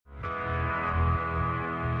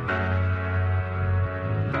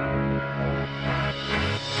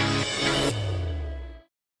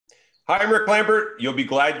Hi, I'm Rick Lambert. You'll be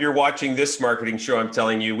glad you're watching this Smarketing Show. I'm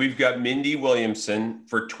telling you, we've got Mindy Williamson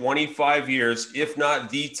for 25 years, if not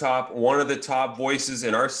the top, one of the top voices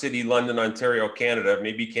in our city, London, Ontario, Canada,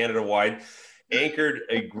 maybe Canada-wide, anchored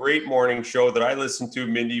a great morning show that I listened to.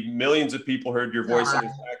 Mindy, millions of people heard your voice. And in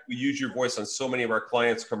fact, we use your voice on so many of our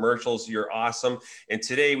clients' commercials. You're awesome. And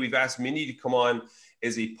today we've asked Mindy to come on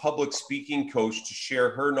as a public speaking coach to share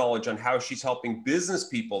her knowledge on how she's helping business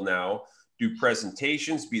people now do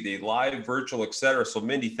presentations, be they live, virtual, etc. So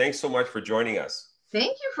Mindy, thanks so much for joining us.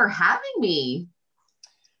 Thank you for having me.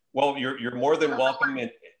 Well, you're more than welcome.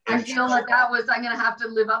 I feel like I'm going to have to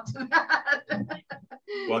live up to that.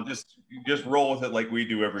 Well, just roll with it like we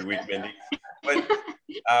do every week, Mindy. But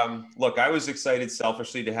look, I was excited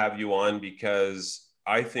selfishly to have you on because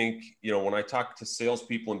I think, when I talk to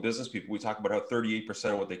salespeople and business people, we talk about how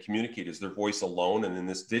 38% of what they communicate is their voice alone. And in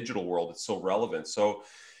this digital world, it's so relevant. So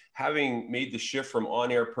having made the shift from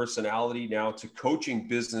on-air personality now to coaching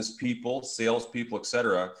business people, salespeople, et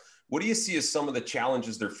cetera, what do you see as some of the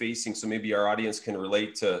challenges they're facing? So maybe our audience can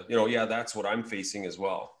relate to, yeah, that's what I'm facing as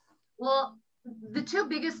well. Well, the two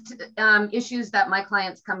biggest issues that my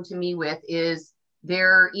clients come to me with is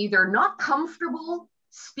they're either not comfortable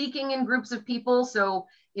speaking in groups of people. So,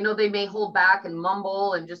 they may hold back and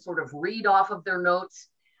mumble and just sort of read off of their notes.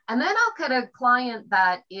 And then I'll get a client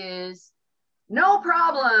that is no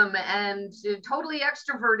problem and totally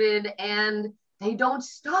extroverted and they don't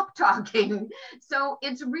stop talking. So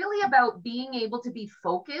it's really about being able to be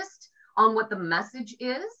focused on what the message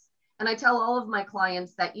is. And I tell all of my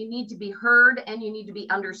clients that you need to be heard and you need to be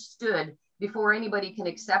understood before anybody can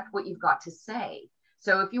accept what you've got to say.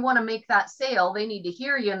 So if you want to make that sale, they need to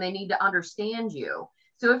hear you and they need to understand you.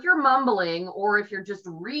 So if you're mumbling or if you're just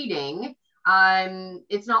reading,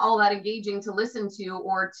 it's not all that engaging to listen to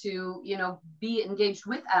or to, be engaged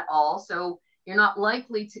with at all. So you're not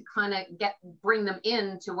likely to kind of bring them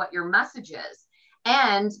into what your message is.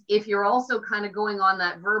 And if you're also kind of going on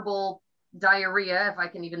that verbal diarrhea, if I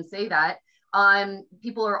can even say that,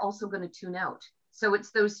 people are also going to tune out. So it's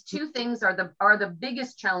those two things are the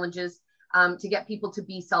biggest challenges to get people to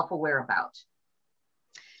be self-aware about.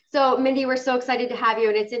 So Mindy, we're so excited to have you.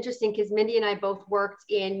 And it's interesting because Mindy and I both worked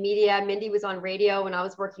in media. Mindy was on radio and I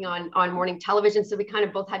was working on morning television. So we kind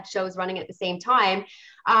of both had shows running at the same time.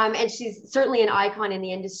 And she's certainly an icon in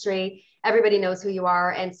the industry. Everybody knows who you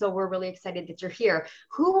are. And so we're really excited that you're here.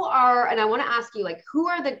 And I want to ask you, who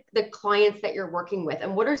are the clients that you're working with?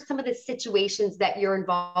 And what are some of the situations that you're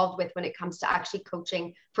involved with when it comes to actually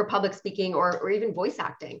coaching for public speaking or even voice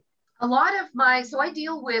acting? A lot of so I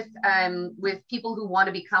deal with people who want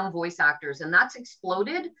to become voice actors, and that's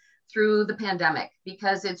exploded through the pandemic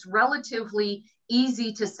because it's relatively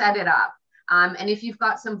easy to set it up. And if you've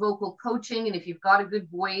got some vocal coaching and if you've got a good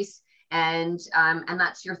voice and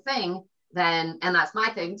that's your thing, then, and that's my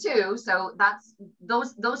thing too. So that's,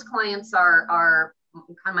 those clients are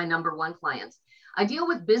kind of my number one clients. I deal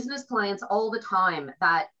with business clients all the time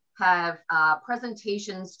that have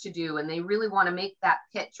presentations to do and they really want to make that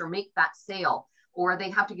pitch or make that sale, or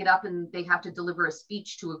they have to get up and they have to deliver a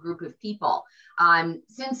speech to a group of people.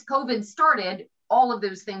 Since COVID started, all of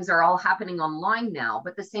those things are all happening online now,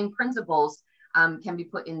 but the same principles can be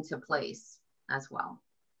put into place as well.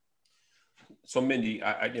 So Mindy,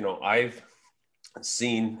 I've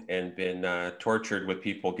seen and been tortured with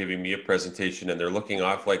people giving me a presentation and they're looking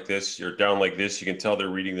off like this, you're down like this, you can tell they're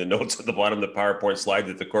reading the notes at the bottom of the PowerPoint slide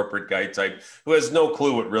that the corporate guy type, who has no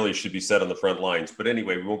clue what really should be said on the front lines. But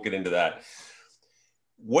anyway, we won't get into that.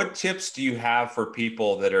 What tips do you have for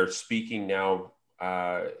people that are speaking now,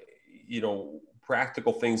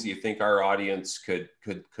 practical things that you think our audience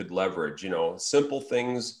could leverage, simple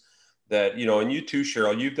things that, and you too,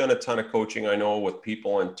 Cheryl, you've done a ton of coaching, I know, with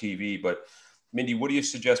people on TV, but Mindy, what do you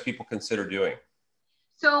suggest people consider doing?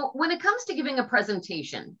 So when it comes to giving a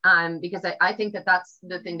presentation, because I think that's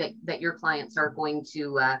the thing that your clients are going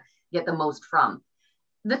to get the most from.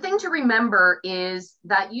 The thing to remember is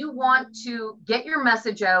that you want to get your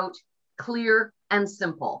message out clear and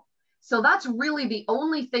simple. So that's really the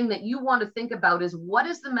only thing that you want to think about is what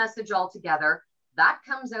is the message altogether? That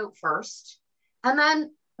comes out first. And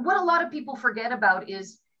then what a lot of people forget about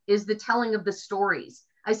is the telling of the stories.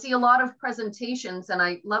 I see a lot of presentations and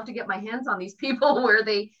I love to get my hands on these people where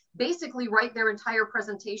they basically write their entire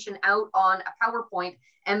presentation out on a PowerPoint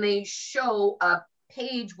and they show a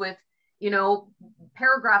page with,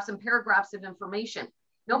 paragraphs and paragraphs of information.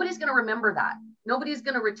 Nobody's going to remember that. Nobody's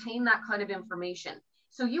going to retain that kind of information.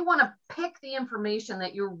 So you want to pick the information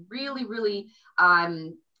that you really, really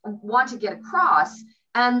want to get across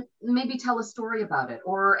and maybe tell a story about it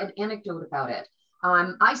or an anecdote about it.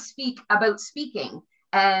 I speak about speaking.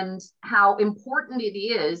 and how important it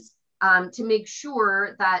is to make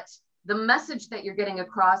sure that the message that you're getting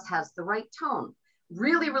across has the right tone.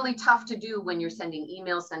 Really, really tough to do when you're sending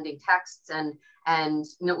emails, sending texts, and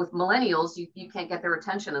you know, with millennials, you can't get their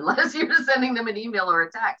attention unless you're sending them an email or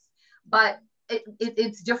a text. But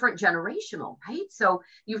it's different generational, right? So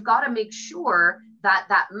you've got to make sure that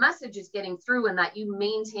that message is getting through and that you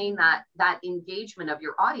maintain that engagement of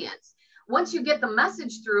your audience. Once you get the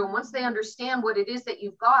message through and once they understand what it is that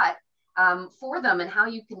you've got for them and how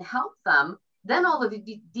you can help them, then all of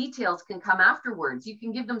the details can come afterwards. You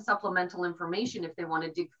can give them supplemental information if they want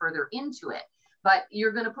to dig further into it, but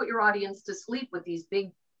you're going to put your audience to sleep with these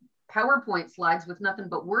big PowerPoint slides with nothing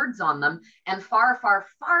but words on them and far, far,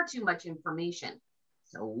 far too much information.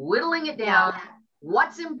 So whittling it down,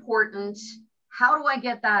 what's important, how do I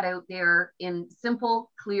get that out there in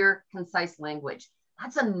simple, clear, concise language?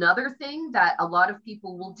 That's another thing that a lot of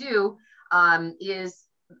people will do is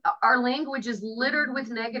our language is littered with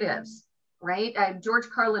negatives, right? George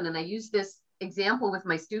Carlin, and I use this example with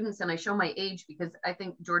my students, and I show my age because I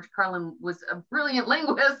think George Carlin was a brilliant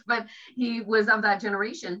linguist, but he was of that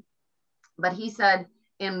generation. But he said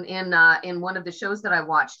in one of the shows that I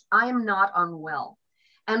watched, I am not unwell.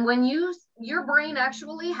 And when your brain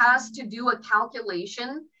actually has to do a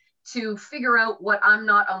calculation to figure out what I'm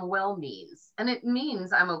not unwell means. And it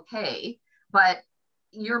means I'm okay, but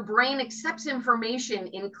your brain accepts information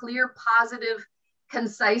in clear, positive,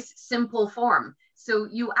 concise, simple form. So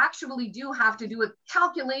you actually do have to do a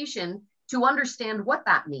calculation to understand what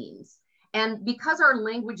that means. And because our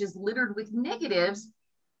language is littered with negatives,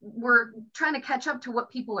 we're trying to catch up to what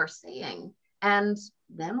people are saying, and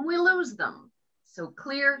then we lose them. So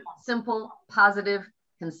clear, simple, positive,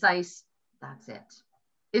 concise, that's it.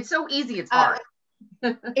 It's so easy, it's hard.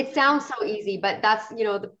 It sounds so easy, but that's, you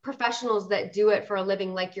know, the professionals that do it for a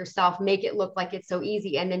living like yourself make it look like it's so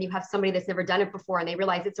easy. And then you have somebody that's never done it before and they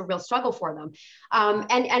realize it's a real struggle for them.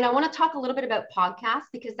 And I want to talk a little bit about podcasts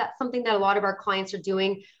because that's something that a lot of our clients are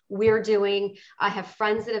doing. We're doing. I have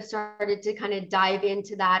friends that have started to kind of dive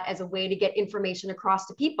into that as a way to get information across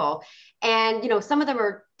to people. And, you know, some of them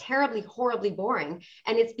are terribly, horribly boring.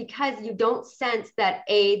 And it's because you don't sense that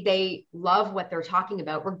they love what they're talking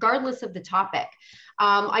about, regardless of the topic.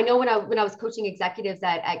 I know when I was coaching executives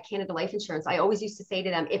at Canada Life Insurance, I always used to say to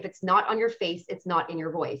them, if it's not on your face, it's not in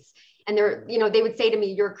your voice. And they would say to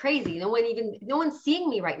me, you're crazy. No one's seeing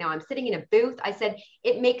me right now. I'm sitting in a booth. I said,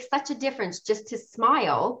 it makes such a difference just to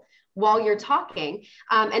smile while you're talking.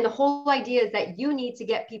 And the whole idea is that you need to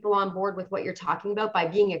get people on board with what you're talking about by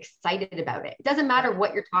being excited about it. It doesn't matter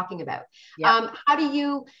what you're talking about. Yeah. How do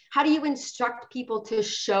you instruct people to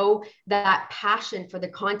show that passion for the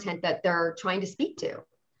content that they're trying to speak to?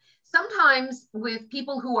 Sometimes with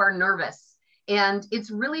people who are nervous, and it's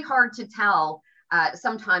really hard to tell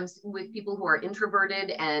sometimes with people who are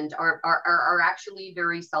introverted and are actually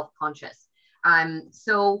very self-conscious.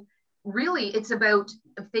 So really it's about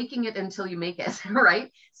faking it until you make it,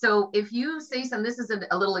 right? So if you say something, this is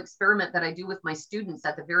a little experiment that I do with my students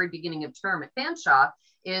at the very beginning of term at Fanshawe,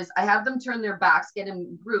 is I have them turn their backs, get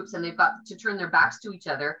in groups, and they've got to turn their backs to each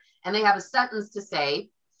other, and they have a sentence to say,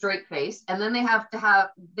 straight face, and then they have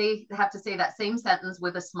to say that same sentence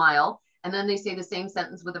with a smile, and then they say the same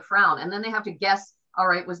sentence with a frown, and then they have to guess, all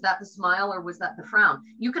right, was that the smile or was that the frown?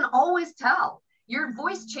 You can always tell. Your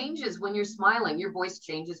voice changes when you're smiling. Your voice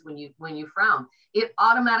changes when you frown. It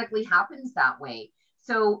automatically happens that way.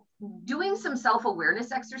 So doing some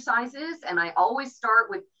self-awareness exercises, and I always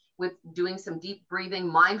start with doing some deep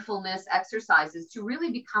breathing, mindfulness exercises to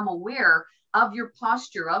really become aware of your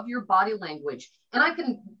posture, of your body language. And I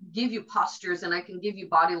can give you postures and I can give you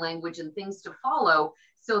body language and things to follow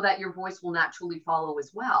so that your voice will naturally follow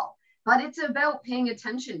as well. But it's about paying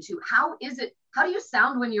attention to how do you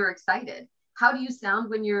sound when you're excited? How do you sound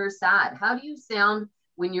when you're sad? How do you sound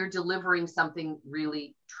when you're delivering something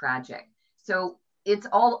really tragic? So it's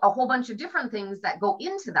all a whole bunch of different things that go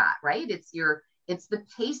into that, right? It's the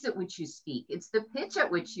pace at which you speak. It's the pitch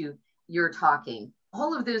at which you're talking.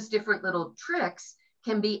 All of those different little tricks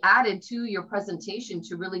can be added to your presentation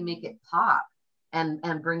to really make it pop and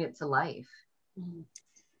bring it to life. Mm-hmm.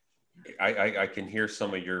 I can hear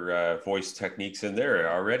some of your voice techniques in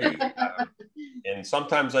there already. And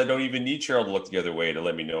sometimes I don't even need Cheryl to look the other way to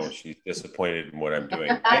let me know she's disappointed in what I'm doing.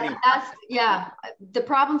 Anyway. The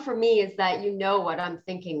problem for me is that you know what I'm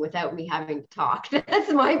thinking without me having to talk.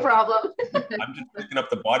 That's my problem. I'm just picking up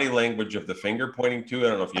the body language of the finger pointing to. I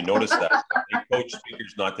don't know if you noticed that. They coach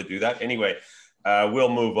speakers not to do that. Anyway, We'll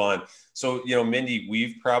move on. So, Mindy,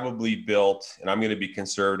 we've probably built, and I'm going to be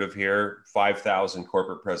conservative here, 5,000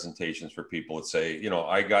 corporate presentations for people that say,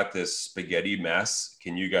 I got this spaghetti mess.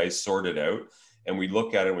 Can you guys sort it out? And we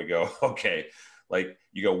look at it and we go, okay, like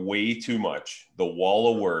you got way too much, the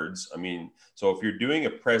wall of words. I mean, so if you're doing a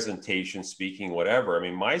presentation, speaking, whatever, I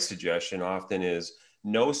mean, my suggestion often is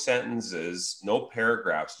no sentences, no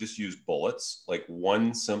paragraphs, just use bullets, like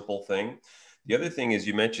one simple thing. The other thing is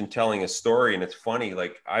you mentioned telling a story, and it's funny,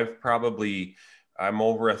 like I'm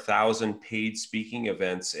over 1,000 paid speaking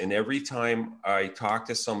events. And every time I talk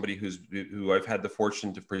to somebody who I've had the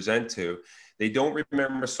fortune to present to, they don't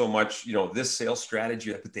remember so much, this sales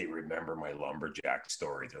strategy, but they remember my lumberjack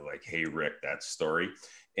story. They're like, hey, Rick, that story.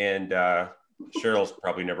 And Cheryl's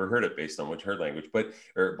probably never heard it based on what her language,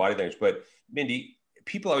 or body language. But Mindy,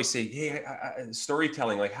 people always say, hey,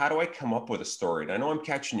 storytelling, like, how do I come up with a story? And I know I'm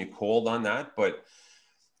catching you cold on that, but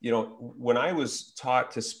when I was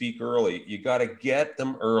taught to speak early, you got to get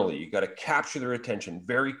them early. You got to capture their attention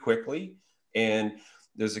very quickly. And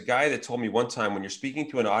there's a guy that told me one time, when you're speaking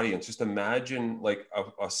to an audience, just imagine like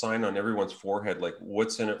a sign on everyone's forehead, like,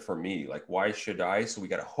 what's in it for me? Like, why should I? So we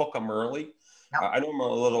got to hook them early. Yep. I know I'm a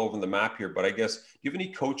little over the map here, but I guess, do you have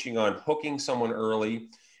any coaching on hooking someone early?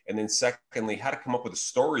 And then secondly, how to come up with a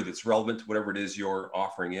story that's relevant to whatever it is your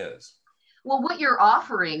offering is? Well, what you're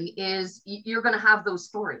offering is you're going to have those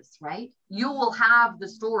stories, right? You will have the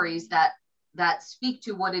stories that speak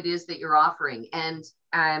to what it is that you're offering. And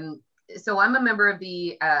so I'm a member of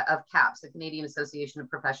of CAPS, the Canadian Association of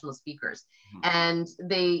Professional Speakers, and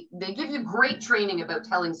they give you great training about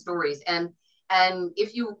telling stories. And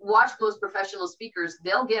if you watch most professional speakers,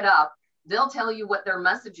 they'll get up, they'll tell you what their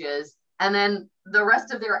message is, and then the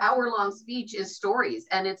rest of their hour-long speech is stories.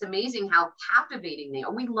 And it's amazing how captivating they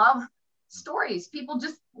are. We love stories. People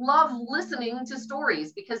just love listening to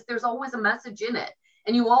stories because there's always a message in it.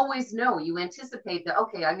 And you always know, you anticipate that,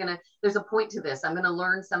 okay, there's a point to this. I'm going to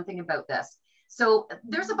learn something about this. So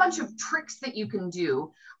there's a bunch of tricks that you can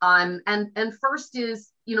do. And first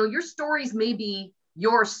is, your stories may be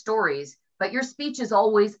your stories, but your speech is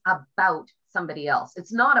always about somebody else.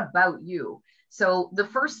 It's not about you. So the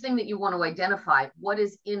first thing that you want to identify, what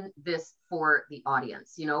is in this for the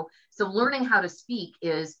audience, So learning how to speak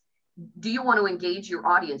is, do you want to engage your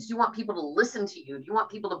audience? Do you want people to listen to you? Do you want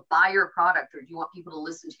people to buy your product, or do you want people to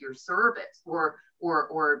listen to your service, or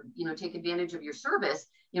take advantage of your service?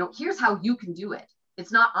 Here's how you can do it.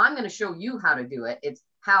 It's not, I'm going to show you how to do it. It's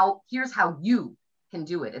here's how you can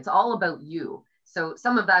do it. It's all about you. So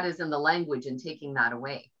some of that is in the language and taking that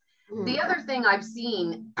away. The other thing I've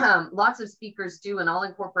seen lots of speakers do, and I'll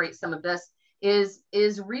incorporate some of this,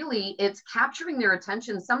 is really it's capturing their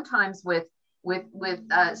attention sometimes with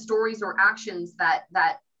stories or actions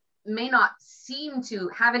that may not seem to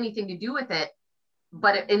have anything to do with it,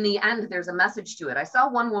 but in the end, there's a message to it. I saw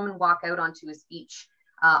one woman walk out onto a speech,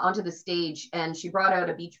 onto the stage, and she brought out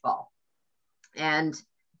a beach ball. And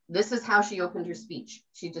this is how she opened her speech.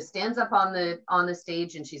 She just stands up on the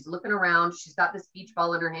stage and she's looking around. She's got this beach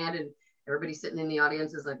ball in her hand, and everybody sitting in the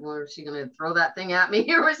audience is like, well, is she going to throw that thing at me?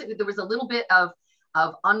 There was a little bit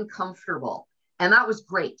of uncomfortable. And that was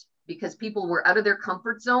great, because people were out of their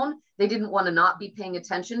comfort zone. They didn't want to not be paying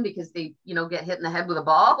attention because they, get hit in the head with a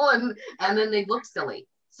ball and then they look silly.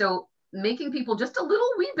 So making people just a little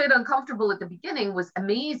wee bit uncomfortable at the beginning was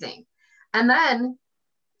amazing. And then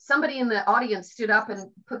somebody in the audience stood up and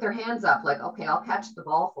put their hands up like, okay, I'll catch the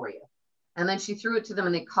ball for you. And then she threw it to them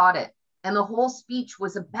and they caught it. And the whole speech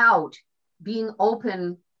was about being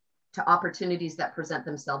open to opportunities that present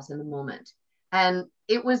themselves in the moment. And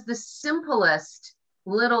it was the simplest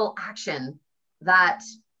little action that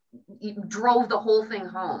drove the whole thing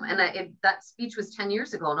home. And that speech was 10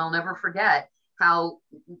 years ago, and I'll never forget how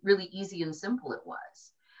really easy and simple it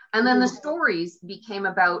was. And then the stories became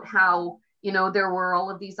about how, there were all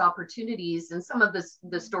of these opportunities, and some of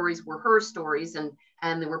the stories were her stories,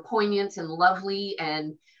 and they were poignant and lovely.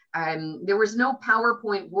 And there was no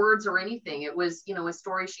PowerPoint words or anything. It was, a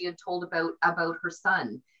story she had told about her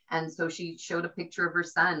son. And so she showed a picture of her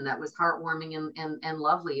son that was heartwarming and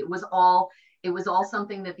lovely. It was all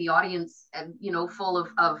something that the audience, full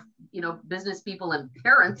of business people and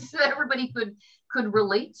parents, everybody could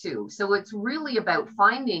relate to. So it's really about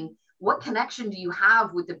finding what connection do you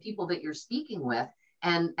have with the people that you're speaking with,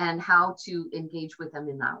 and how to engage with them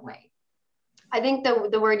in that way. I think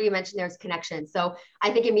the word you mentioned there is connection. So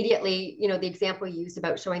I think immediately, you know, the example you used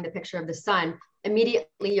about showing the picture of the sun,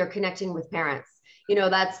 immediately you're connecting with parents. You know,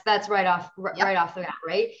 that's right off the bat,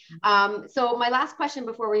 right? So my last question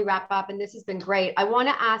before we wrap up, and this has been great. I want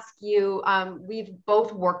to ask you, we've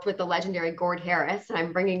both worked with the legendary Gord Harris, and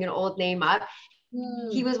I'm bringing an old name up.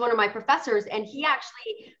 He was one of my professors, and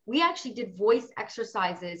we actually did voice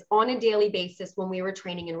exercises on a daily basis when we were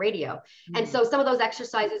training in radio. And so some of those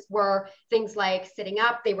exercises were things like sitting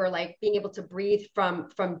up. They were like being able to breathe from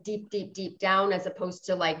deep, deep, deep down, as opposed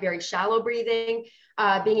to like very shallow breathing,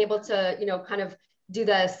 being able to, you know, kind of do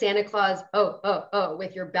the Santa Claus,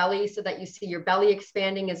 with your belly, so that you see your belly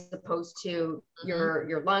expanding as opposed to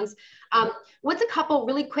your lungs. What's a couple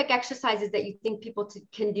really quick exercises that you think people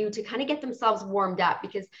can do to kind of get themselves warmed up?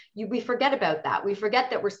 Because we forget about that. We forget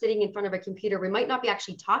that we're sitting in front of a computer. We might not be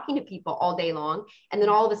actually talking to people all day long. And then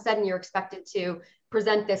all of a sudden you're expected to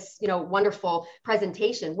present this, you know, wonderful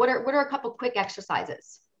presentation. What are a couple quick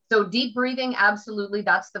exercises? So deep breathing, absolutely.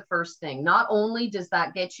 That's the first thing. Not only does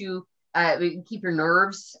that get you keep your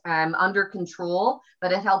nerves under control,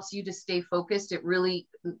 but it helps you to stay focused. It really,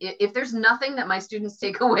 if there's nothing that my students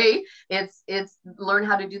take away, it's learn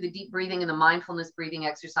how to do the deep breathing and the mindfulness breathing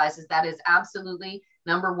exercises. That is absolutely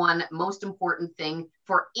number one, most important thing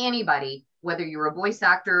for anybody, whether you're a voice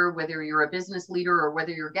actor, whether you're a business leader, or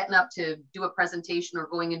whether you're getting up to do a presentation or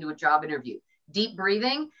going into a job interview. Deep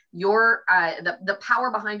breathing, the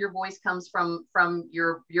power behind your voice comes from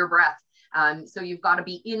your breath. So you've got to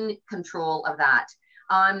be in control of that.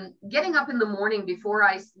 Getting up in the morning before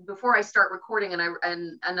I start recording,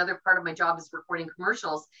 and another part of my job is recording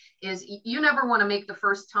commercials, is you never want to make the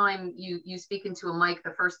first time you speak into a mic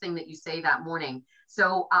the first thing that you say that morning.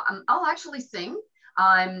 So I'll actually sing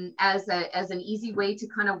as an easy way to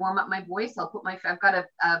kind of warm up my voice. I've got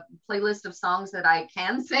a playlist of songs that I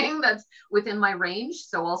can sing that's within my range.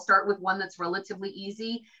 So I'll start with one that's relatively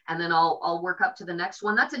easy, and then I'll work up to the next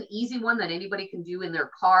one. That's an easy one that anybody can do in their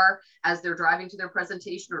car as they're driving to their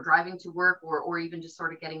presentation or driving to work, or even just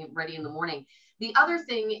sort of getting it ready in the morning. The other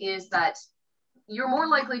thing is that you're more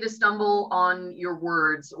likely to stumble on your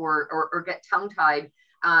words or get tongue-tied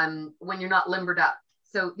when you're not limbered up.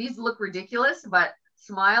 So these look ridiculous, but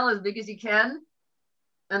smile as big as you can,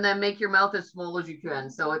 and then make your mouth as small as you can.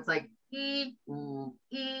 So it's like e, ooh,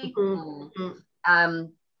 e, ooh. And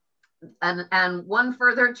one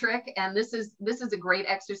further trick, and this is a great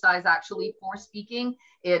exercise actually for speaking.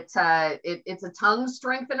 It's a tongue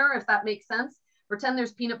strengthener, if that makes sense. Pretend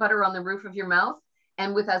there's peanut butter on the roof of your mouth,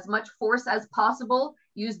 and with as much force as possible,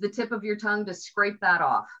 use the tip of your tongue to scrape that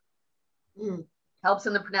off. Helps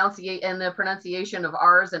in the pronunciation of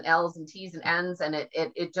R's and L's and T's and N's, and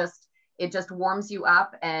it just warms you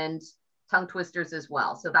up, and tongue twisters as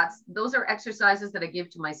well. So those are exercises that I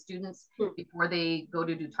give to my students before they go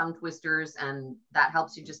to do tongue twisters, and that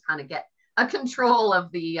helps you just kind of get a control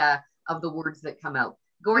of the words that come out.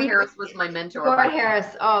 Gord Harris was my mentor.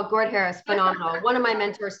 Gord Harris, phenomenal. One of my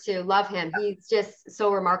mentors too. Love him. He's just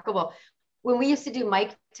so remarkable. When we used to do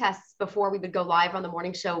mic tests before we would go live on the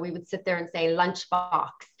morning show, we would sit there and say lunchbox,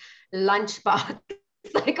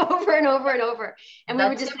 like over and over and over. And we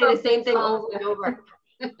would just say the same thing over and over.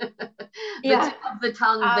 Yeah. The tip of the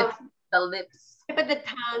tongue, the lips. Tip of the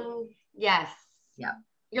tongue, yes. Yeah.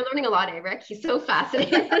 You're learning a lot, Rick. He's so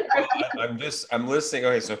fascinating. I'm listening.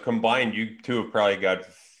 Okay, so combined, you two have probably got,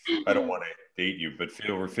 I don't want to date you, but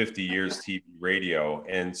over 50 years TV, radio.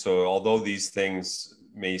 And so although these things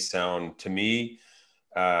may sound to me,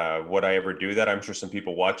 would I ever do that? I'm sure some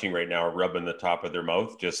people watching right now are rubbing the top of their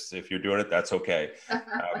mouth. Just if you're doing it, that's okay.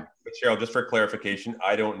 But Cheryl, just for clarification,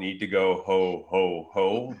 I don't need to go ho, ho,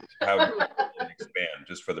 ho to have it expand,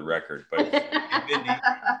 just for the record. But Mindy,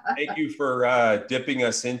 thank you for dipping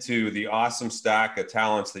us into the awesome stack of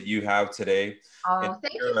talents that you have today. Oh,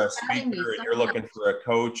 if you're a speaker and you're looking for a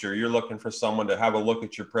coach, or you're looking for someone to have a look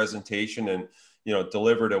at your presentation and, you know,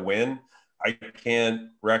 deliver to win, I can't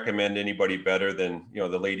recommend anybody better than, you know,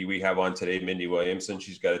 the lady we have on today, Mindy Williamson.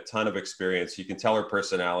 She's got a ton of experience. You can tell her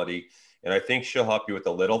personality, and I think she'll help you with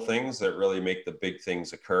the little things that really make the big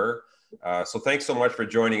things occur. So thanks so much for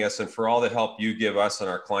joining us, and for all the help you give us and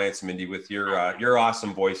our clients, Mindy, with your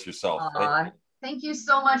awesome voice yourself. Thank you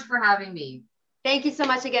so much for having me. Thank you so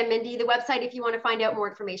much again, Mindy. The website, if you want to find out more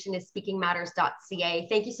information, is speakingmatters.ca.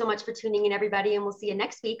 Thank you so much for tuning in, everybody, and we'll see you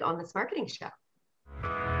next week on the Smarketing Show.